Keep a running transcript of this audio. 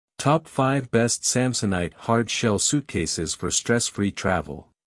Top 5 Best Samsonite Hard-Shell Suitcases for Stress-Free Travel.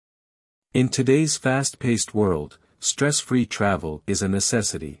 In today's fast-paced world, stress-free travel is a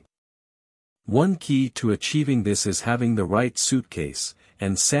necessity. One key to achieving this is having the right suitcase,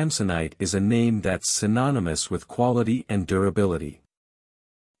 and Samsonite is a name that's synonymous with quality and durability.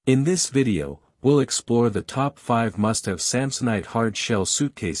 In this video, we'll explore the top 5 must-have Samsonite hard-shell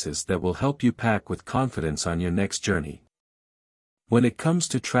suitcases that will help you pack with confidence on your next journey. When it comes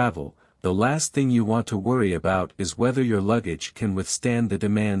to travel, the last thing you want to worry about is whether your luggage can withstand the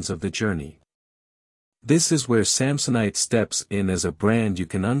demands of the journey. This is where Samsonite steps in as a brand you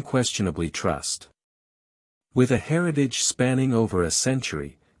can unquestionably trust. With a heritage spanning over a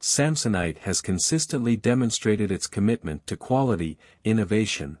century, Samsonite has consistently demonstrated its commitment to quality,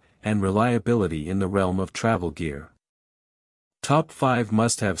 innovation, and reliability in the realm of travel gear. Top 5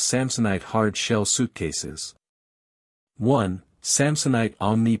 must-have Samsonite hard-shell suitcases. 1. Samsonite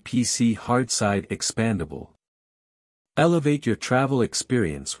Omni PC Hardside Expandable. Elevate your travel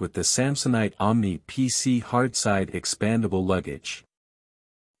experience with the Samsonite Omni PC Hardside Expandable Luggage.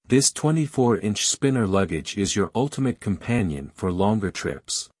 This 24-inch spinner luggage is your ultimate companion for longer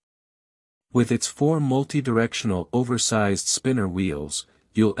trips. With its 4 multi-directional oversized spinner wheels,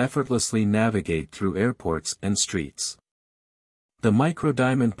 you'll effortlessly navigate through airports and streets. The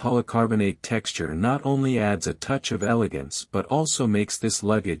micro-diamond polycarbonate texture not only adds a touch of elegance but also makes this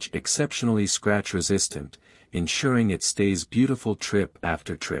luggage exceptionally scratch-resistant, ensuring it stays beautiful trip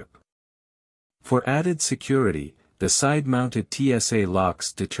after trip. For added security, the side-mounted TSA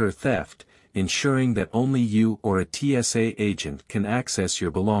locks deter theft, ensuring that only you or a TSA agent can access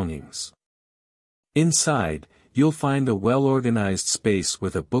your belongings. Inside, you'll find a well-organized space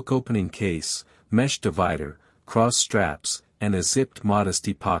with a book-opening case, mesh divider, cross straps, and a zipped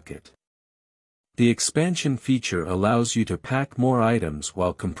modesty pocket. The expansion feature allows you to pack more items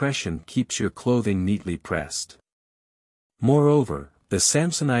while compression keeps your clothing neatly pressed. Moreover, the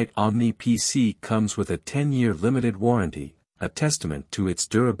Samsonite Omni PC comes with a 10-year limited warranty, a testament to its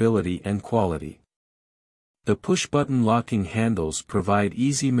durability and quality. The push-button locking handles provide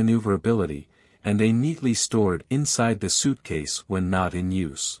easy maneuverability, and they neatly stored inside the suitcase when not in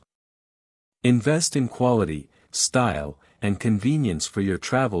use. Invest in quality, style, and convenience for your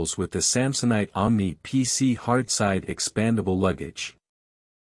travels with the Samsonite Omni PC Hardside Expandable Luggage.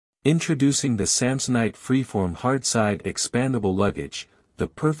 Introducing the Samsonite Freeform Hardside Expandable Luggage, the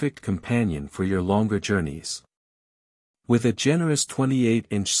perfect companion for your longer journeys. With a generous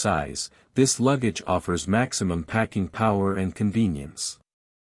 28-inch size, this luggage offers maximum packing power and convenience.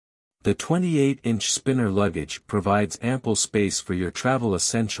 The 28-inch spinner luggage provides ample space for your travel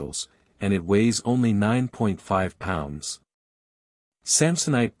essentials, and it weighs only 9.5 pounds.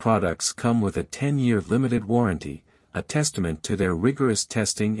 Samsonite products come with a 10-year limited warranty, a testament to their rigorous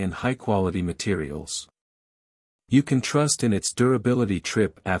testing and high-quality materials. You can trust in its durability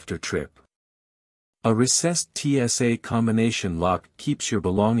trip after trip. A recessed TSA combination lock keeps your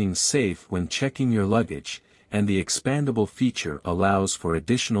belongings safe when checking your luggage, and the expandable feature allows for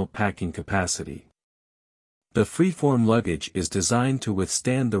additional packing capacity. The Freeform luggage is designed to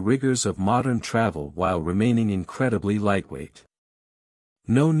withstand the rigors of modern travel while remaining incredibly lightweight.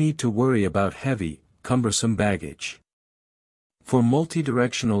 No need to worry about heavy, cumbersome baggage. For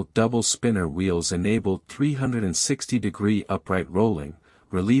multi-directional double spinner wheels enable 360-degree upright rolling,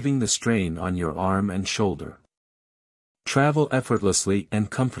 relieving the strain on your arm and shoulder. Travel effortlessly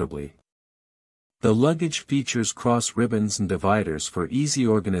and comfortably. The luggage features cross ribbons and dividers for easy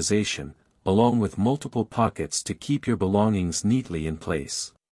organization, along with multiple pockets to keep your belongings neatly in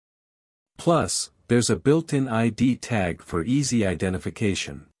place. Plus, there's a built-in ID tag for easy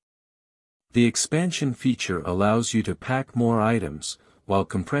identification. The expansion feature allows you to pack more items, while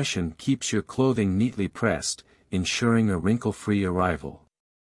compression keeps your clothing neatly pressed, ensuring a wrinkle-free arrival.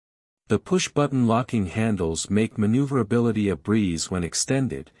 The push-button locking handles make maneuverability a breeze when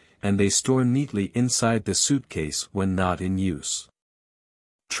extended, and they store neatly inside the suitcase when not in use.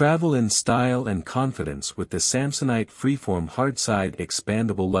 Travel in style and confidence with the Samsonite Freeform Hardside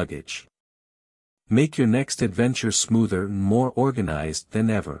Expandable Luggage. Make your next adventure smoother and more organized than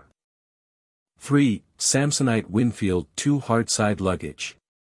ever. 3. Samsonite Winfield 2 Hardside Luggage.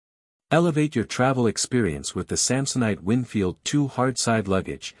 Elevate your travel experience with the Samsonite Winfield 2 Hardside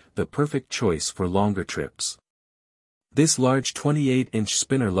Luggage, the perfect choice for longer trips. This large 28-inch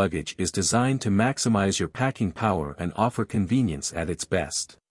spinner luggage is designed to maximize your packing power and offer convenience at its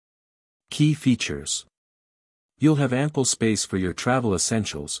best. Key features. You'll have ample space for your travel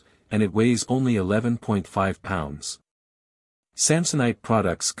essentials, and it weighs only 11.5 pounds. Samsonite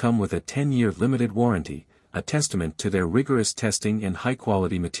products come with a 10-year limited warranty, a testament to their rigorous testing and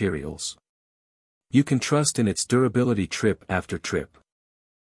high-quality materials. You can trust in its durability trip after trip.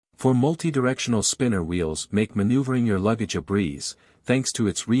 Four multi-directional spinner wheels make maneuvering your luggage a breeze, thanks to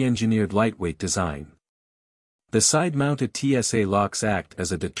its re-engineered lightweight design. The side-mounted TSA locks act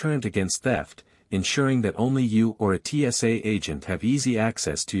as a deterrent against theft, ensuring that only you or a TSA agent have easy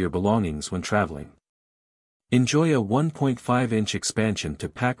access to your belongings when traveling. Enjoy a 1.5-inch expansion to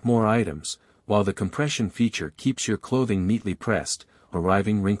pack more items, while the compression feature keeps your clothing neatly pressed,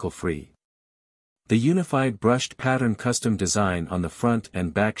 arriving wrinkle-free. The unified brushed pattern custom design on the front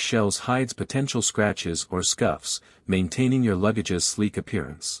and back shells hides potential scratches or scuffs, maintaining your luggage's sleek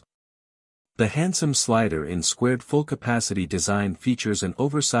appearance. The handsome slider in squared full-capacity design features an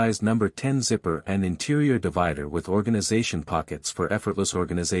oversized number 10 zipper and interior divider with organization pockets for effortless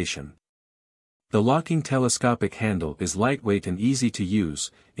organization. The locking telescopic handle is lightweight and easy to use,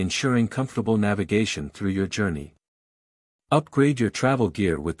 ensuring comfortable navigation through your journey. Upgrade your travel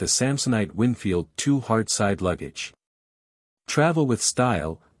gear with the Samsonite Winfield 2 Hardside luggage. Travel with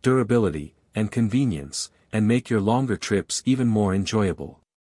style, durability, and convenience, and make your longer trips even more enjoyable.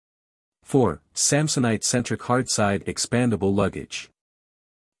 4. Samsonite Centric Hardside Expandable Luggage.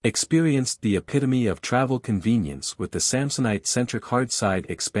 Experience the epitome of travel convenience with the Samsonite Centric Hardside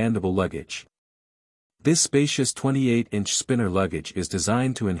Expandable Luggage. This spacious 28-inch spinner luggage is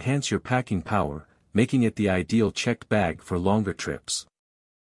designed to enhance your packing power, making it the ideal checked bag for longer trips.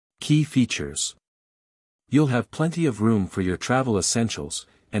 Key features. You'll have plenty of room for your travel essentials,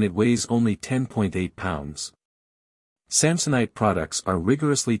 and it weighs only 10.8 pounds. Samsonite products are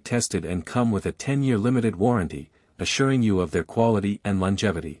rigorously tested and come with a 10-year limited warranty, assuring you of their quality and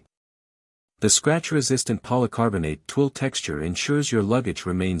longevity. The scratch-resistant polycarbonate twill texture ensures your luggage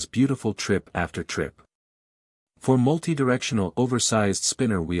remains beautiful trip after trip. Four multi-directional oversized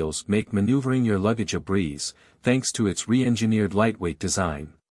spinner wheels make maneuvering your luggage a breeze, thanks to its re-engineered lightweight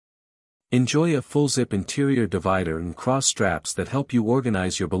design. Enjoy a full-zip interior divider and cross straps that help you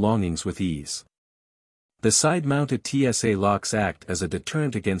organize your belongings with ease. The side-mounted TSA locks act as a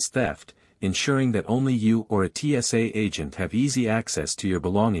deterrent against theft, ensuring that only you or a TSA agent have easy access to your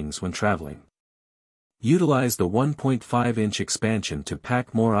belongings when traveling. Utilize the 1.5-inch expansion to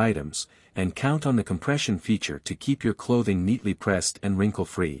pack more items, and count on the compression feature to keep your clothing neatly pressed and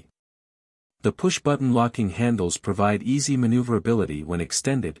wrinkle-free. The push-button locking handles provide easy maneuverability when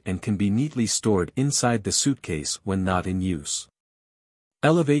extended and can be neatly stored inside the suitcase when not in use.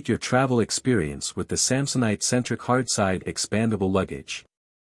 Elevate your travel experience with the Samsonite Centric Hardside Expandable Luggage.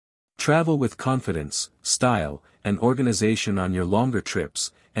 Travel with confidence, style, and organization on your longer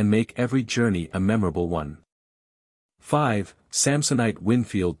trips, and make every journey a memorable one. 5. Samsonite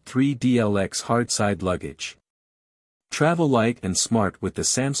Winfield 3DLX Hardside Luggage. Travel light and smart with the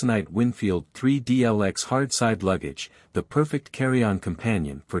Samsonite Winfield 3DLX Hardside Luggage, the perfect carry-on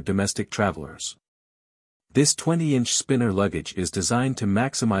companion for domestic travelers. This 20-inch spinner luggage is designed to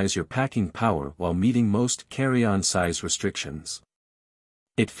maximize your packing power while meeting most carry-on size restrictions.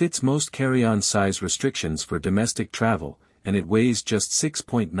 It fits most carry-on size restrictions for domestic travel, and it weighs just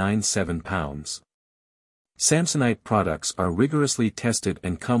 6.97 pounds. Samsonite products are rigorously tested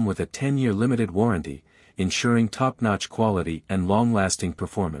and come with a 10-year limited warranty, ensuring top-notch quality and long-lasting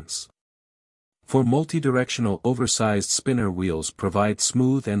performance. Four multi-directional oversized spinner wheels provide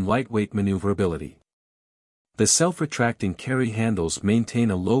smooth and lightweight maneuverability. The self-retracting carry handles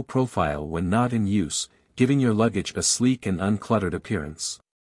maintain a low profile when not in use, giving your luggage a sleek and uncluttered appearance.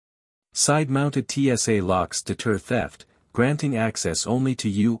 Side-mounted TSA locks deter theft, granting access only to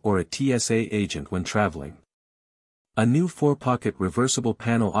you or a TSA agent when traveling. A new 4-pocket reversible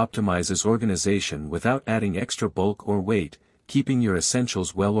panel optimizes organization without adding extra bulk or weight, keeping your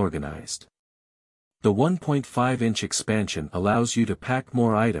essentials well organized. The 1.5-inch expansion allows you to pack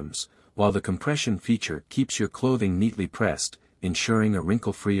more items, while the compression feature keeps your clothing neatly pressed, ensuring a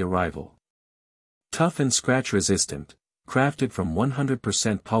wrinkle-free arrival. Tough and scratch-resistant, crafted from 100%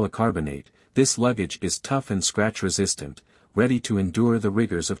 polycarbonate, this luggage is tough and scratch-resistant, ready to endure the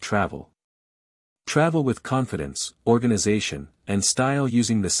rigors of travel. Travel with confidence, organization, and style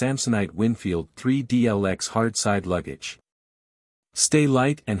using the Samsonite Winfield 3DLX Hardside Luggage. Stay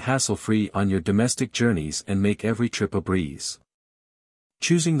light and hassle-free on your domestic journeys and make every trip a breeze.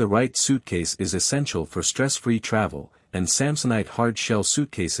 Choosing the right suitcase is essential for stress-free travel, and Samsonite hard-shell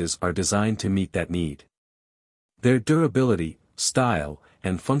suitcases are designed to meet that need. Their durability, style,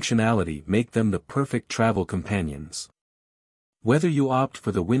 and functionality make them the perfect travel companions. Whether you opt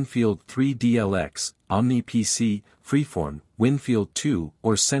for the Winfield 3DLX, Omni PC, Freeform, Winfield 2,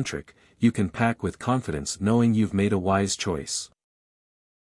 or Centric, you can pack with confidence knowing you've made a wise choice.